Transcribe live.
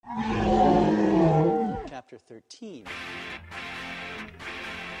chapter 13.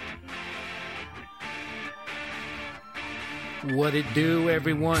 What it do,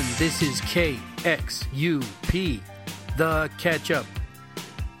 everyone? This is KXUP, the Ketchup.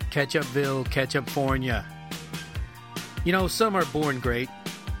 Ketchupville, Ketchupfornia. You know, some are born great.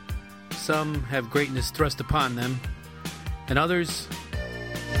 Some have greatness thrust upon them. And others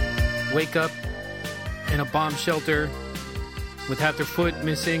wake up in a bomb shelter with half their foot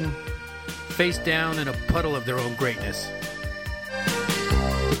missing, face down in a puddle of their own greatness.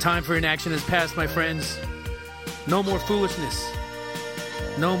 The time for inaction has passed, my friends. No more foolishness.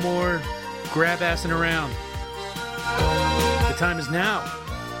 No more grab-assing around. The time is now.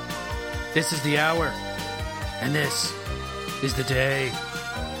 This is the hour. And this is the day.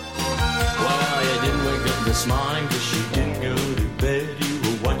 Well, you didn't wake up this morning because you didn't go to bed. You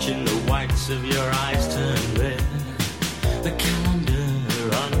were watching the whites of your eyes turn red. The calendar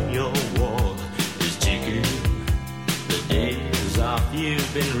on your wall is ticking. The day is off.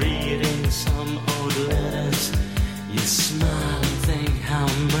 You've been reading some old letters. You smile and think how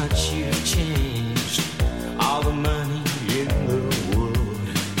much you've changed. All the money in the world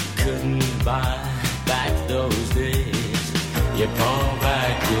couldn't buy back those days. You pull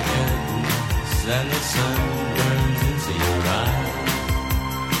back your curtains and the sun burns into your eyes.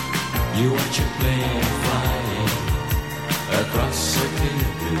 You watch a plane flying across a clear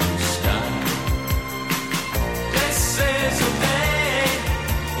blue sky. This is a day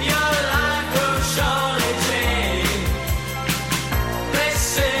your life will surely change. This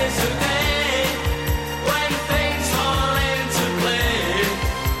is a day when things fall into place.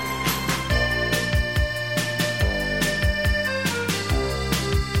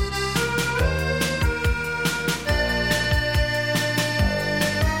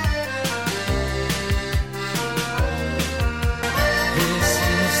 This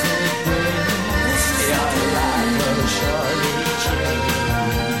is the day your life will surely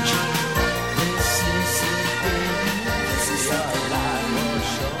change. This is the day your life will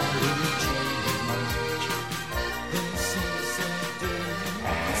surely change. This is the day your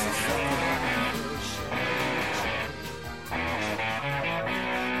life will surely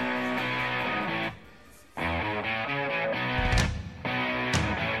change.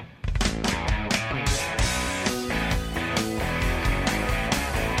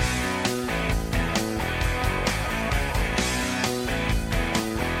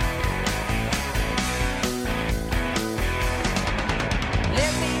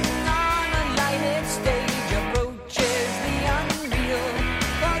 Living on a lighted stage approaches the unreal.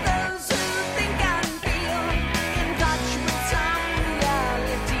 For those who think and feel in touch with some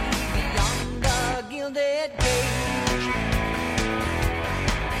reality beyond the gilded cage.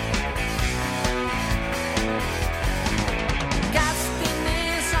 Casting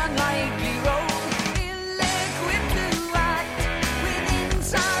this unlikely role, ill-equipped to act with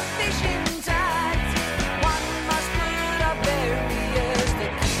insufficient tact. One must put up barriers to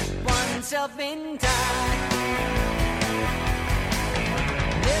keep oneself intact.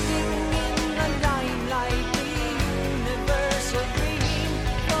 Living in the limelight, the universal dream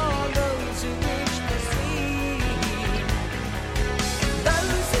for those who wish to see.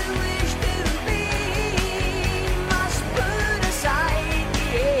 Those who wish to be must put aside the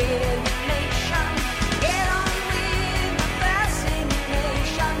alienation. Get on with the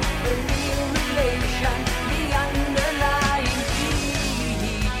fascination, the real relation, the underlying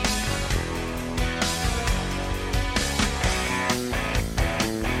need.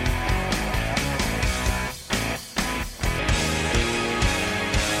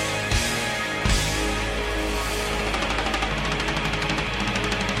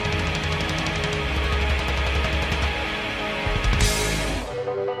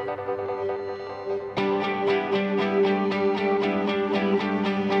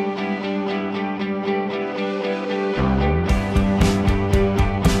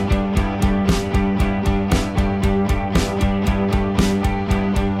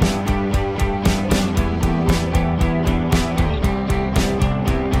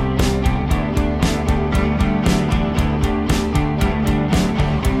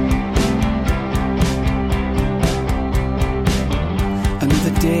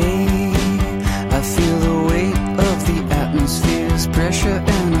 Another day, I feel the weight of the atmosphere's pressure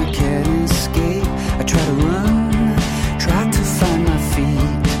and I can't escape. I try to run, try to find my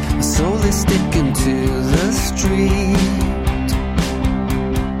feet. My soul is sticking to the street.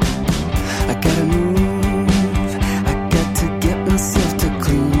 I gotta move, I got to get myself to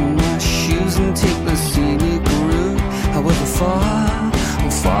clean my shoes and take the scenic route. However far, I'm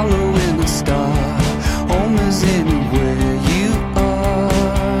following a star. Home is anywhere you are.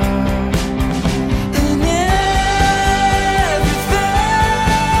 And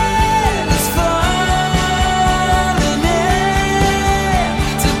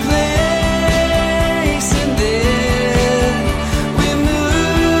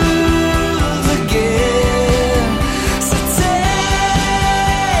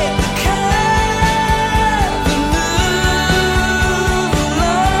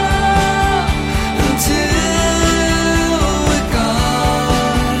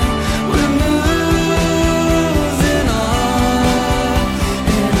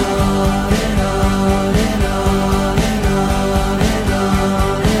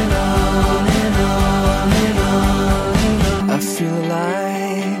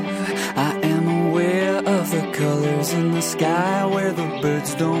the sky where the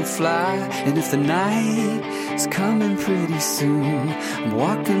birds don't fly. And if the night is coming pretty soon, I'm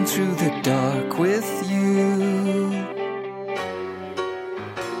walking through the dark with you.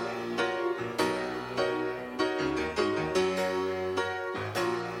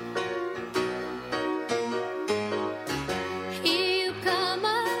 Here you come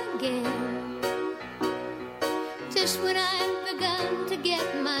again, just when I've begun to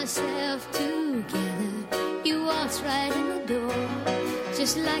get myself together. You waltz right in the door,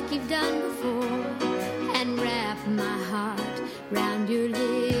 just like you've done before, and wrap my heart round your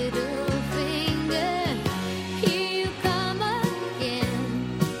little finger. Here you come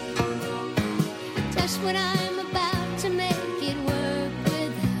again, just when I'm about to make it work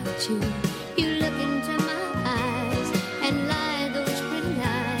without you. You look into my eyes and lie those pretty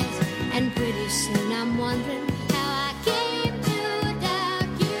lies, and pretty soon I'm wondering how I came to doubt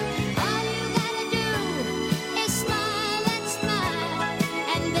you. All you gotta do is smile and smile,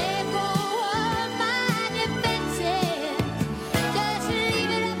 and there go all my defenses. Just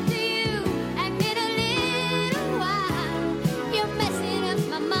leave it up to you, and in a little while you're messing up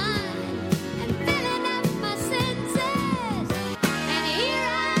my mind and filling up my senses. And here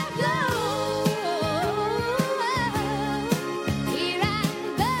I go, here I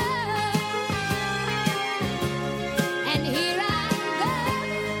go, and here I go,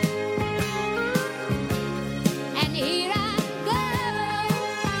 and here I go.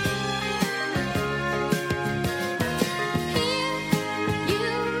 Here you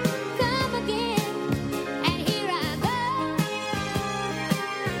come again, and here I go,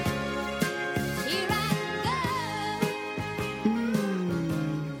 here I go,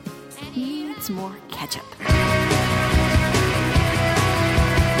 and here Needs more ketchup.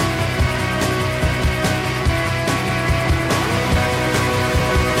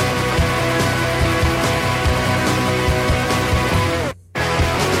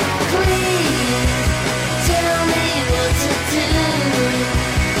 tell me what to do.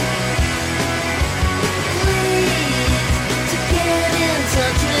 Please, to get in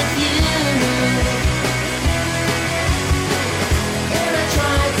touch with you. And I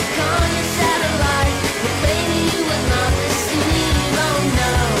tried to call your satellite, but baby you would not receive. Oh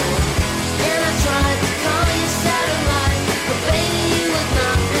no. And I tried to call your satellite, but baby you would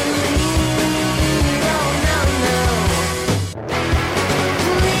not believe. Oh no, no.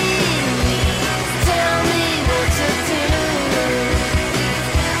 Please tell me what to do.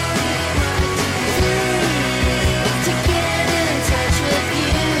 Please, to get in touch with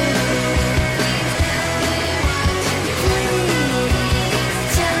you. Please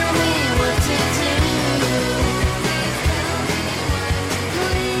tell me what to do.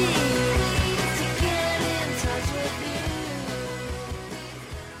 Please, to get in touch with you.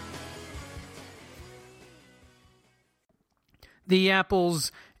 The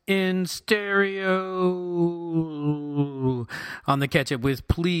Apples in stereo on the Ketchup with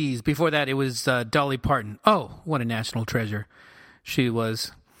Please. Before that, it was Dolly Parton. Oh, what a national treasure she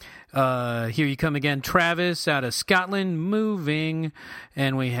was. Here You Come Again, Travis out of Scotland, Moving.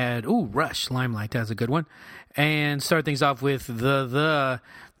 And we had, Rush, Limelight. That's a good one. And start things off with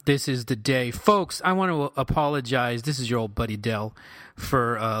This Is the Day. Folks, I want to apologize. This is your old buddy Dell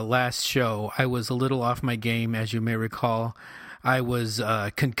for last show. I was a little off my game, as you may recall. I was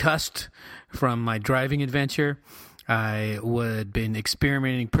concussed from my driving adventure. I had been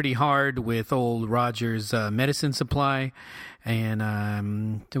experimenting pretty hard with old Roger's medicine supply,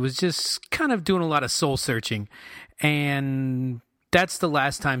 and it was just kind of doing a lot of soul searching. And that's the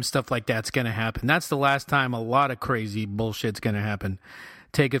last time stuff like that's going to happen. That's the last time a lot of crazy bullshit's going to happen.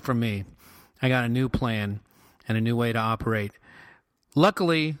 Take it from me. I got a new plan and a new way to operate.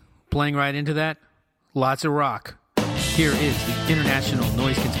 Luckily, playing right into that, lots of rock. Here is the International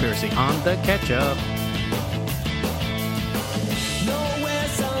Noise Conspiracy on the Ketchup. Nowhere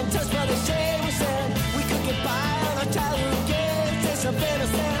some touch by the shade we said we could get by on our childhood games. There's some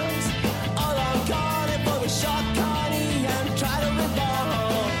innocence. All I'm calling for the short Connie and try to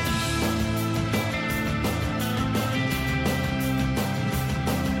revolve.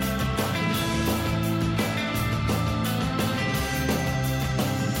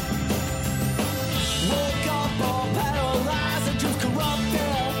 Woke up all paralyzed and just corrupted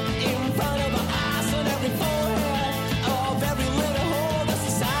in front of our eyes. So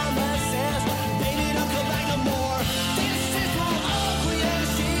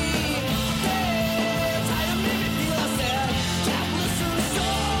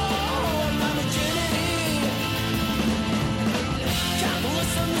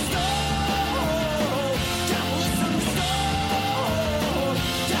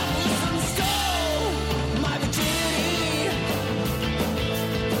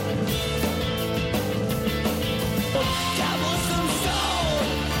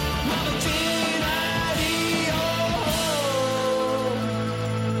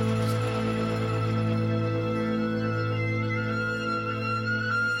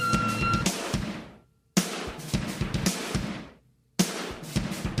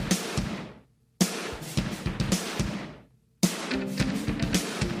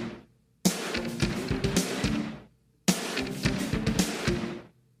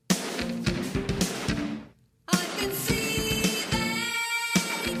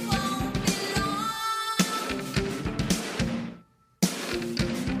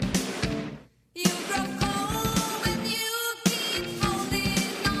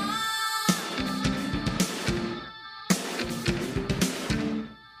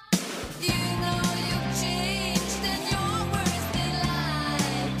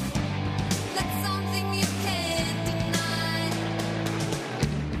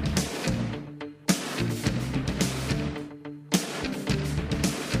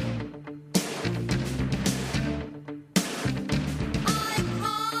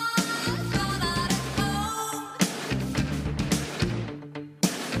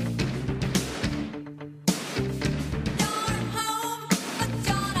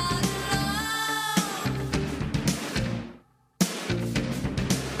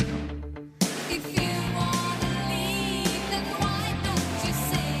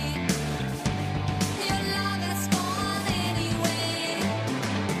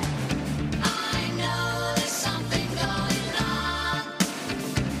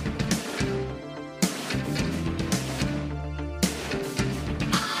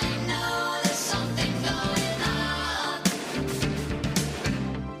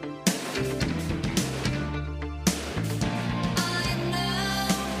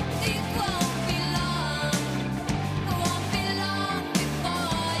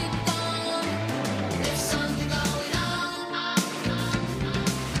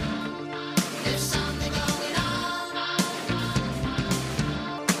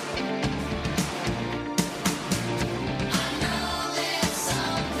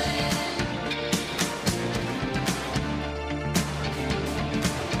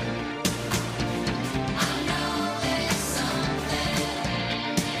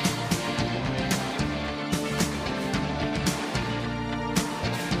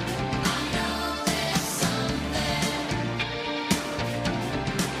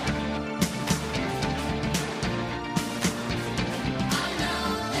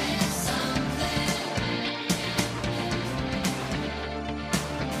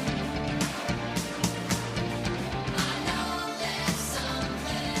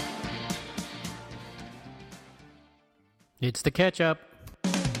It's the catch-up.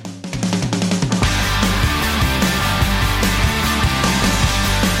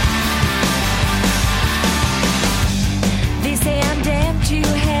 They say I'm damned to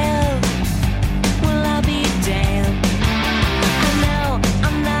hell. Well, I'll be damned. I know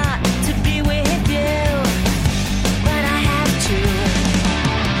I'm not to be with you, but I have to.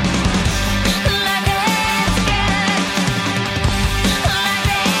 Life is good. Life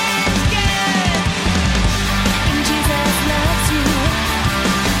is good. And Jesus loves you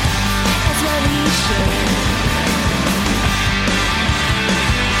as well he should.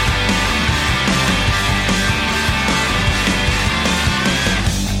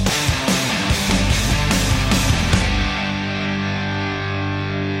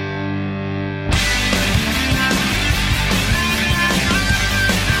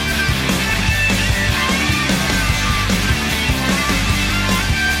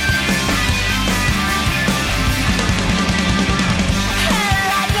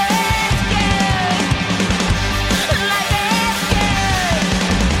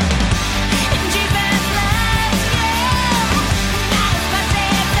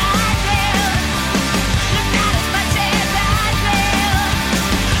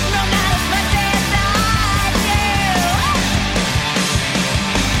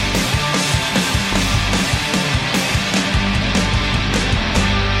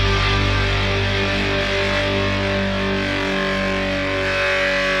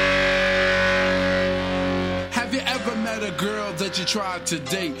 Have you ever met a girl that you tried to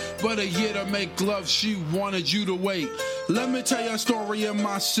date, but a year to make love she wanted you to wait? Let me tell you a story of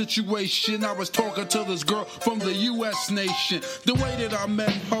my situation. I was talking to this girl from the U.S. nation. The way that I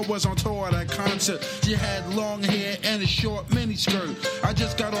met her was on tour at a concert. She had long hair and a short miniskirt. I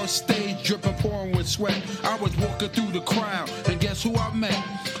just got on stage dripping, pouring with sweat. I was walking through the crowd, and guess who I met?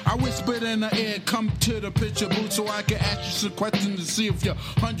 I whispered in her ear, come to the picture booth so I can ask you some questions to see if you're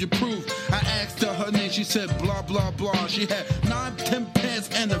 100 proof. I asked her name, she said blah, blah, blah. She had 9, 10 pants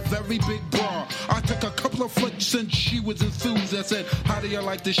and a very big bra. I took a couple of flicks and she was enthused. I said, how do you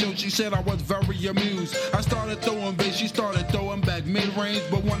like the show? She said I was very amused. I started throwing bass, she started throwing back mid-range.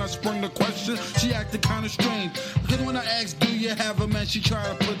 But when I sprung the question, she acted kind of strange. Because when I asked, do you have a man? She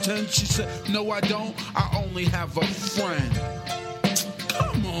tried to pretend. She said, no, I don't. I only have a friend.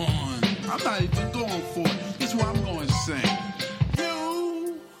 Come on. I'm not even going for it. This is what I'm going to sing.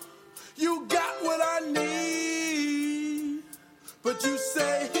 You got what I need. But you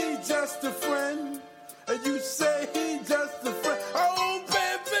say he's just a friend. And you say he's just a friend. Oh,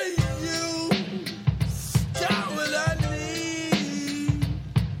 baby, you got what I need.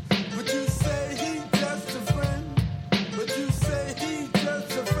 But you say he's just a friend. But you say he's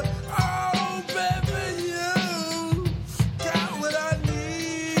just a friend. Oh, baby, you got what I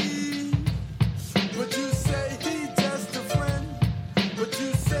need. But you say he's just a friend. But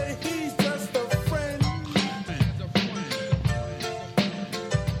you say he's just a friend.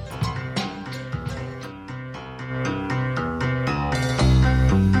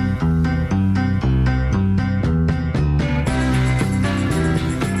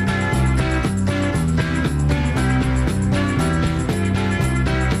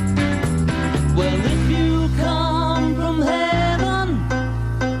 Well, if you come from heaven,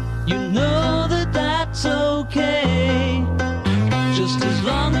 you know that that's okay. Just as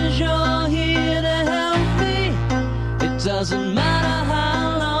long as you're here to help me, it doesn't matter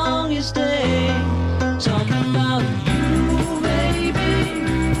how long you stay. Talking about you, baby.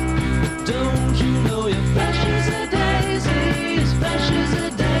 Don't you know you're fresh as a daisy, as fresh as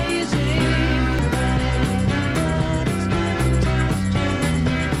a daisy.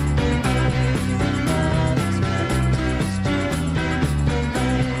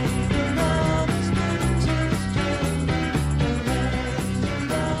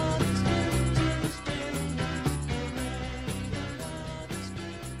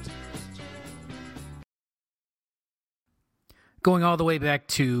 Going all the way back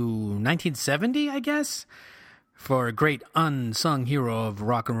to 1970, I guess, for a great unsung hero of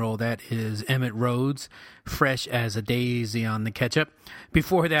rock and roll. That is Emmett Rhodes, Fresh as a Daisy on the Ketchup.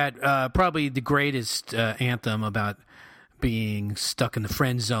 Before that, probably the greatest anthem about being stuck in the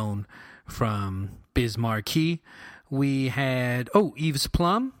friend zone from Biz Markie. We had, Eve's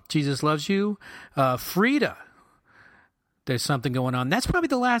Plum, Jesus Loves You. Frida, There's Something Going On. That's probably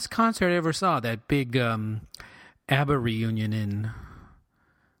the last concert I ever saw, that big ABBA reunion in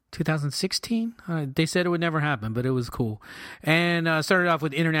 2016. They said it would never happen, but it was cool. And started off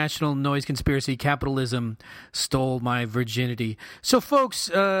with International Noise Conspiracy, Capitalism Stole My Virginity. So, folks,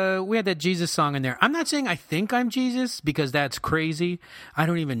 we had that Jesus song in there. I'm not saying I think I'm Jesus, because that's crazy. I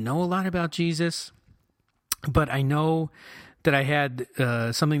don't even know a lot about Jesus. But I know that I had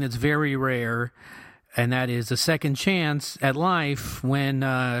something that's very rare, and that is a second chance at life when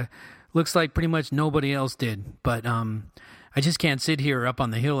looks like pretty much nobody else did. But I just can't sit here up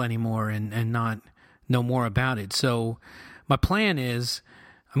on the hill anymore and not know more about it. So my plan is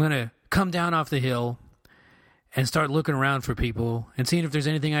I'm going to come down off the hill and start looking around for people and seeing if there's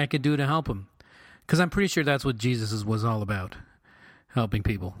anything I could do to help them. Because I'm pretty sure that's what Jesus was all about, helping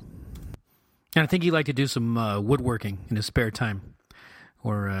people. And I think he liked to do some woodworking in his spare time,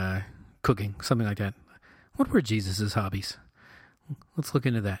 or cooking, something like that. What were Jesus' hobbies? Let's look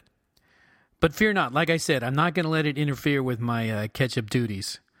into that. But fear not, like I said, I'm not going to let it interfere with my catch-up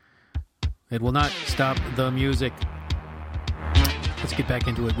duties. It will not stop the music. Let's get back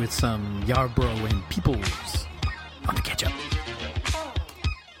into it with some Yarbrough and Peoples on the catch-up.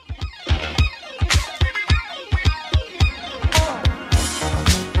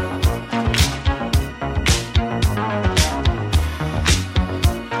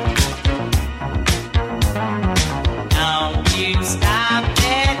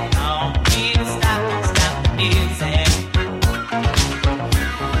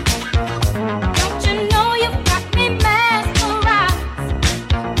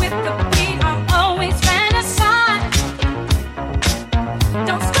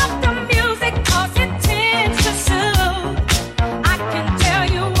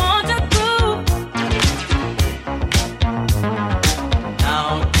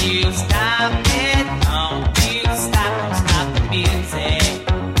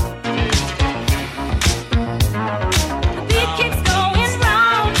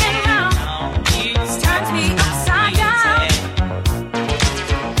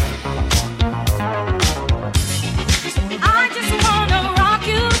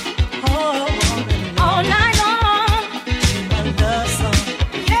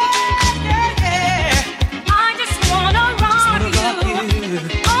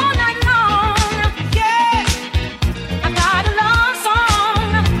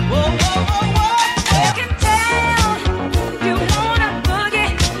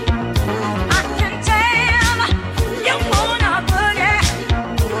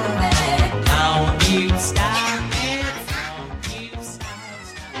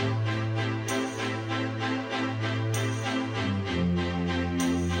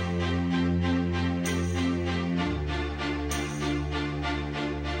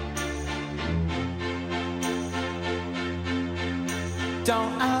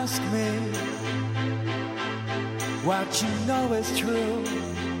 Don't ask me what you know is true.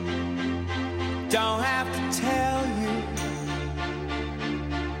 Don't have to tell you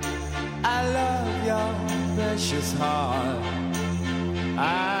I love your precious heart.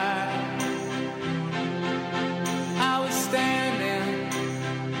 I was standing,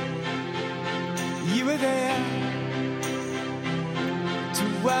 you were there.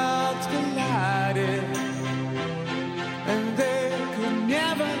 Two worlds collided, and they could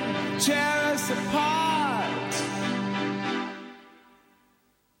never tear us apart.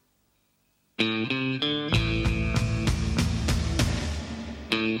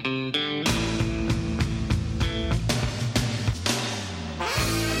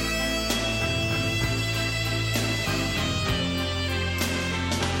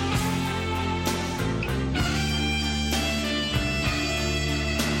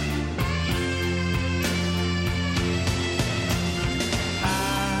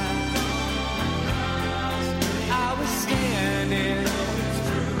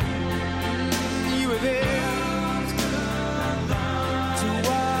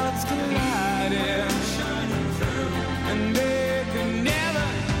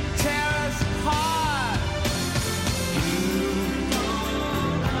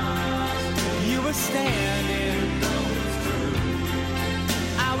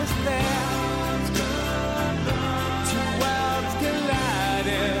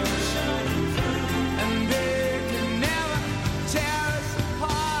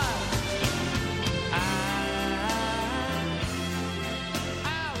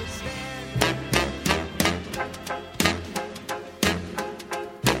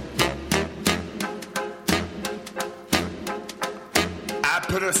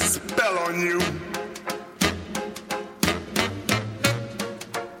 Put a spell on you.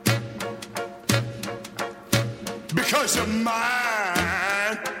 Because you're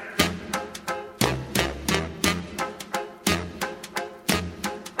mine.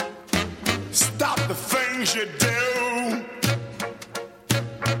 Stop the things you do.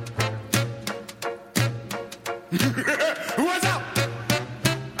 What's up?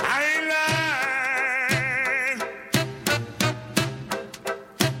 I ain't lying.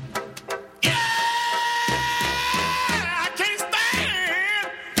 Yeah!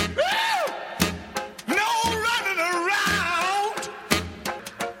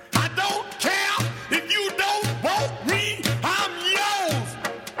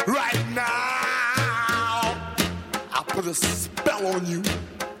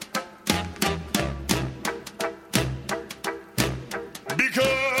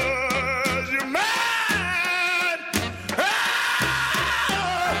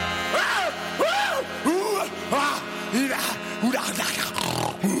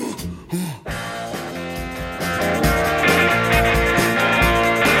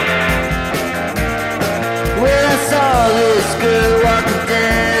 Well, I saw this girl walking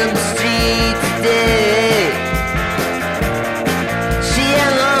down the street today. She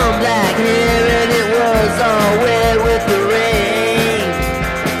had long black hair and it was all wet with the rain.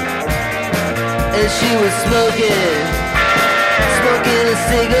 And she was smoking a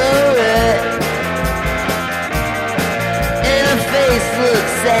cigarette. And her face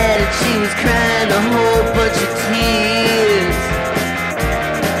looked sad and she was crying a whole bunch of tears.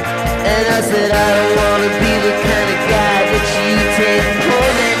 And I said, I don't wanna be the kind of guy that you take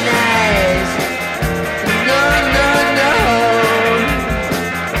home at night. No, no, no.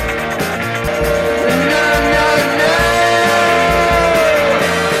 No, no, no.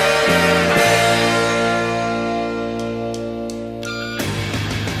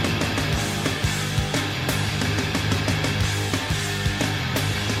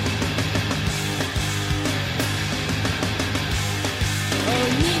 Oh,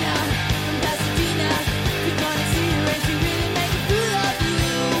 Nina from Pasadena, you're gonna see her and she really make a fool of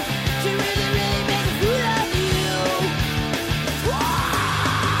you. She really, really make a fool of you.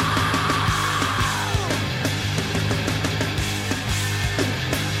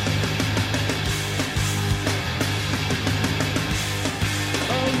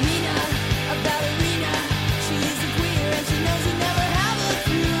 Oh, Nina, a ballerina, she is a queer and she knows you never have a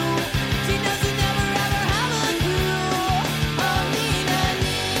clue. She knows you never ever have a clue. Oh, Nina,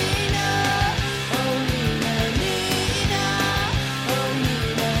 Nina, oh, Nina, Nina, oh,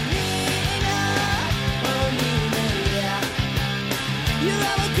 Nina, Nina, oh, Nina, yeah. You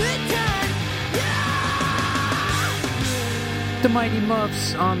have a good time, yeah. The Mighty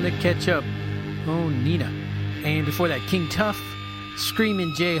Muffs on the Ketchup. Oh, Nina. And before that, King Tuff,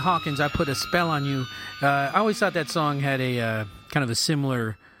 Screaming Jay Hawkins, I Put a Spell on You. I always thought that song had a kind of a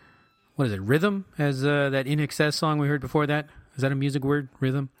similar, what is it, rhythm as that In Excess song we heard before that. Is that a music word?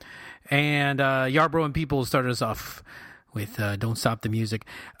 Rhythm? And Yarbrough and People started us off with Don't Stop the Music.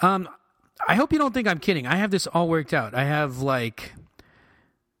 I hope you don't think I'm kidding. I have this all worked out. I have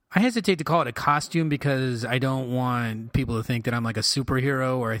I hesitate to call it a costume because I don't want people to think that I'm like a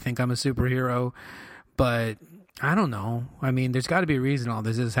superhero or I think I'm a superhero. But I don't know. I mean, there's got to be a reason all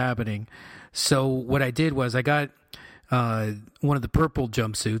this is happening. So what I did was I got one of the purple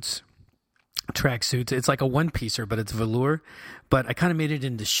jumpsuits, tracksuits. It's like a one-piecer, but it's velour. But I kind of made it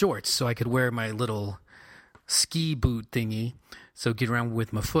into shorts so I could wear my little ski boot thingy, so get around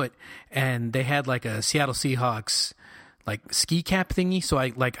with my foot. And they had like a Seattle Seahawks like ski cap thingy, so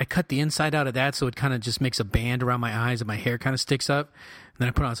I cut the inside out of that so it kind of just makes a band around my eyes and my hair kind of sticks up. And then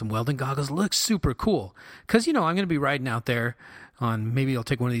I put on some welding goggles. Looks super cool because I'm going to be riding out there on, maybe I'll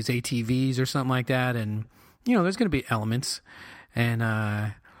take one of these ATVs or something like that, and there's going to be elements. And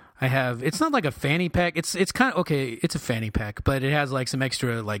I have, it's not like a fanny pack. It's kind of okay. It's a fanny pack, but it has like some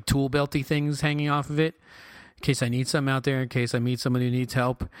extra like tool belty things hanging off of it in case I need something out there, in case I meet somebody who needs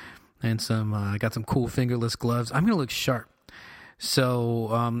help. And I got some cool fingerless gloves. I'm going to look sharp. So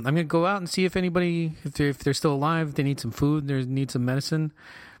I'm going to go out and see if anybody, if they're still alive, if they need some food, they need some medicine,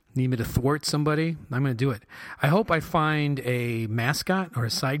 need me to thwart somebody, I'm going to do it. I hope I find a mascot or a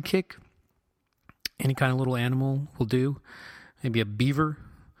sidekick. Any kind of little animal will do. Maybe a beaver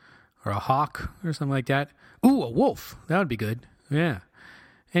or a hawk or something like that. Ooh, a wolf. That would be good. Yeah.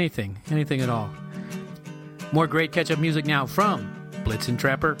 Anything at all. More great catch-up music now from Blitzen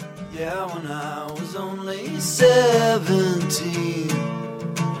Trapper. Yeah, when I was only 17,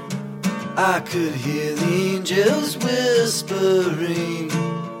 I could hear the angels whispering.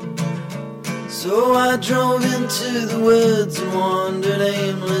 So I drove into the woods and wandered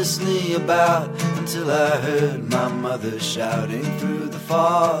aimlessly about until I heard my mother shouting through the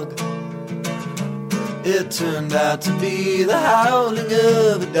fog. It turned out to be the howling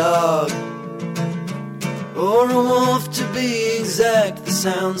of a dog, or a wolf to be exact. The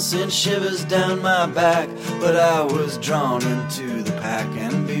sound sent shivers down my back, but I was drawn into the pack,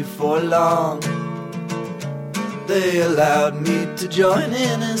 and before long they allowed me to join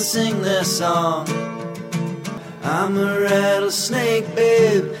in and sing their song. I'm a rattlesnake,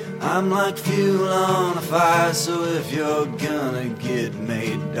 babe, I'm like fuel on a fire. So if you're gonna get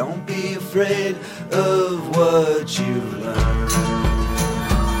made, don't be afraid of what you learn.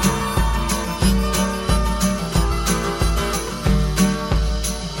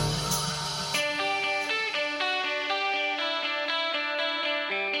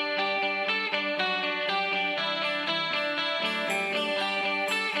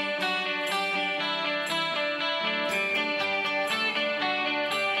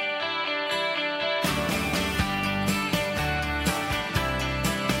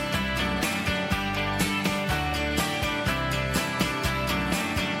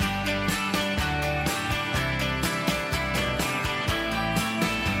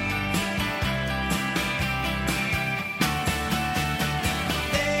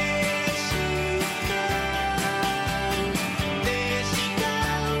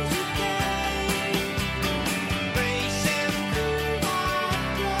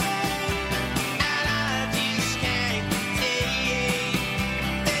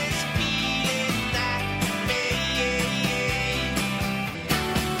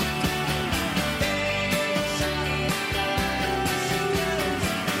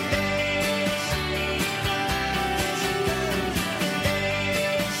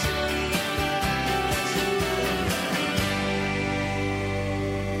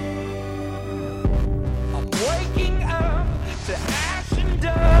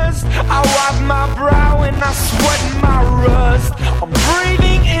 not sweating my rust. I'm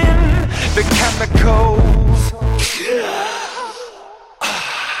breathing in the chemicals.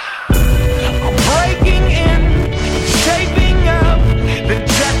 I'm breaking in, shaping up, then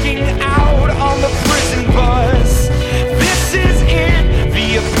checking out on the prison bus. This is it,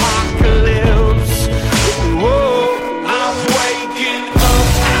 the apocalypse. Whoa, I'm waking up.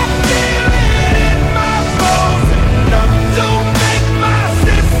 I feel it in my bones. Enough to make my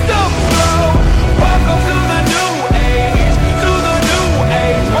system blow. Welcome to the new age, to the new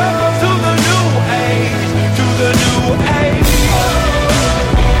age. Welcome to the new age, to the new age.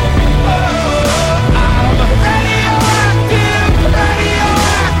 I'm radioactive,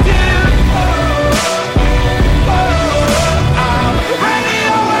 radioactive. I'm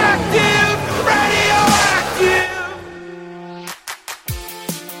radioactive, radioactive.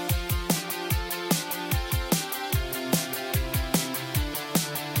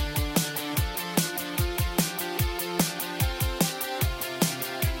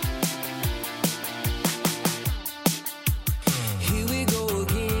 Here we go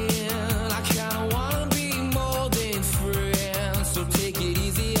again. I kinda wanna be more than friends, so take it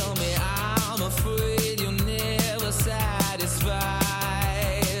easy on me. I'm afraid you're never satisfied.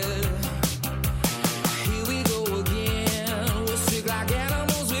 Here we go again. We're sick like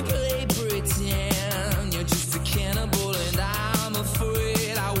animals, we play pretend. You're just a cannibal, and I'm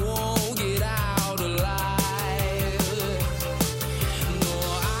afraid I won't get out alive. No,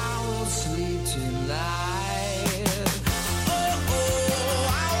 I won't sleep tonight. Oh,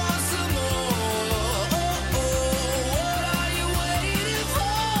 I want some more. What are you waiting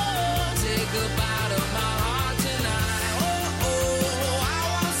for? Take a bite of my heart tonight. I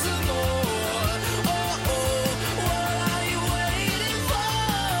want some more. What are you waiting for?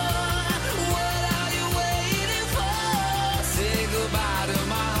 What are you waiting for? Say goodbye to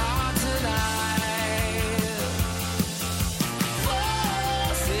my heart tonight.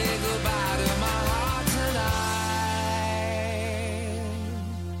 Say goodbye to my heart tonight.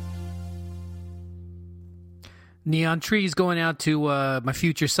 Neon Trees going out to my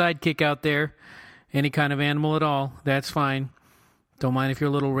future sidekick out there. Any kind of animal at all, that's fine. Don't mind if you're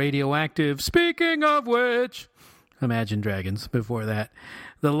a little radioactive. Speaking of which, Imagine Dragons before that.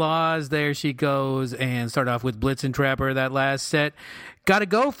 The Laws, there she goes, and start off with Blitzen Trapper, that last set. Gotta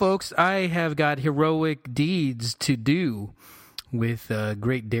go, folks. I have got heroic deeds to do with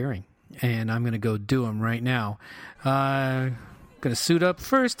great daring, and I'm going to go do them right now. Going to suit up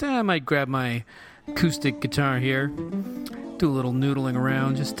first. I might grab my acoustic guitar here, do a little noodling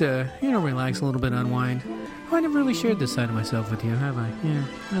around, just to, relax a little bit, unwind. Oh, I never really shared this side of myself with you, have I? Yeah,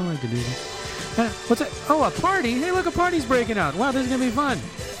 I like to do this. What's that? Oh, a party? Hey, look, a party's breaking out. Wow, this is going to be fun.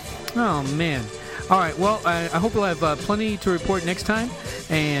 Oh, man. All right, well, I hope you'll have plenty to report next time.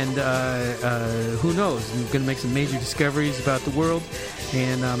 And who knows? I'm going to make some major discoveries about the world.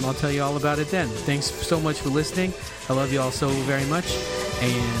 And I'll tell you all about it then. Thanks so much for listening. I love you all so very much.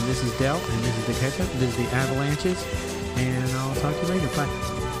 And this is Del, and this is the Ketchup. This is the Avalanches. And I'll talk to you later. Bye.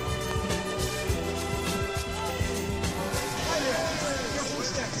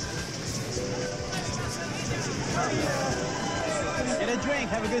 Get a drink,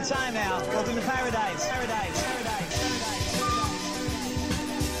 have a good time now. Welcome to paradise. Paradise.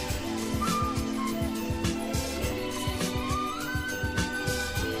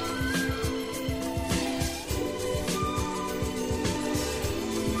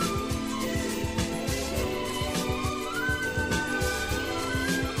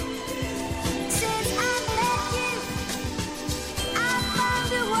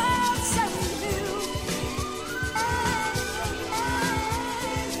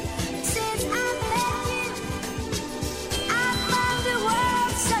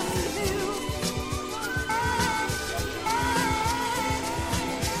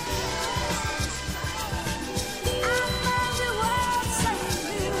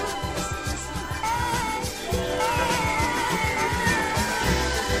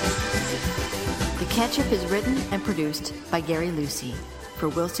 Ketchup is written and produced by Gary Lucy for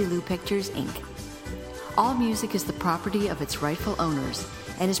Wilsey Lou Pictures, Inc. All music is the property of its rightful owners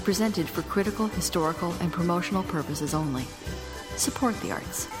and is presented for critical, historical, and promotional purposes only. Support the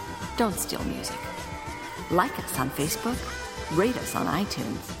arts. Don't steal music. Like us on Facebook, rate us on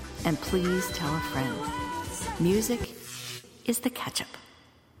iTunes, and please tell a friend. Music is the ketchup.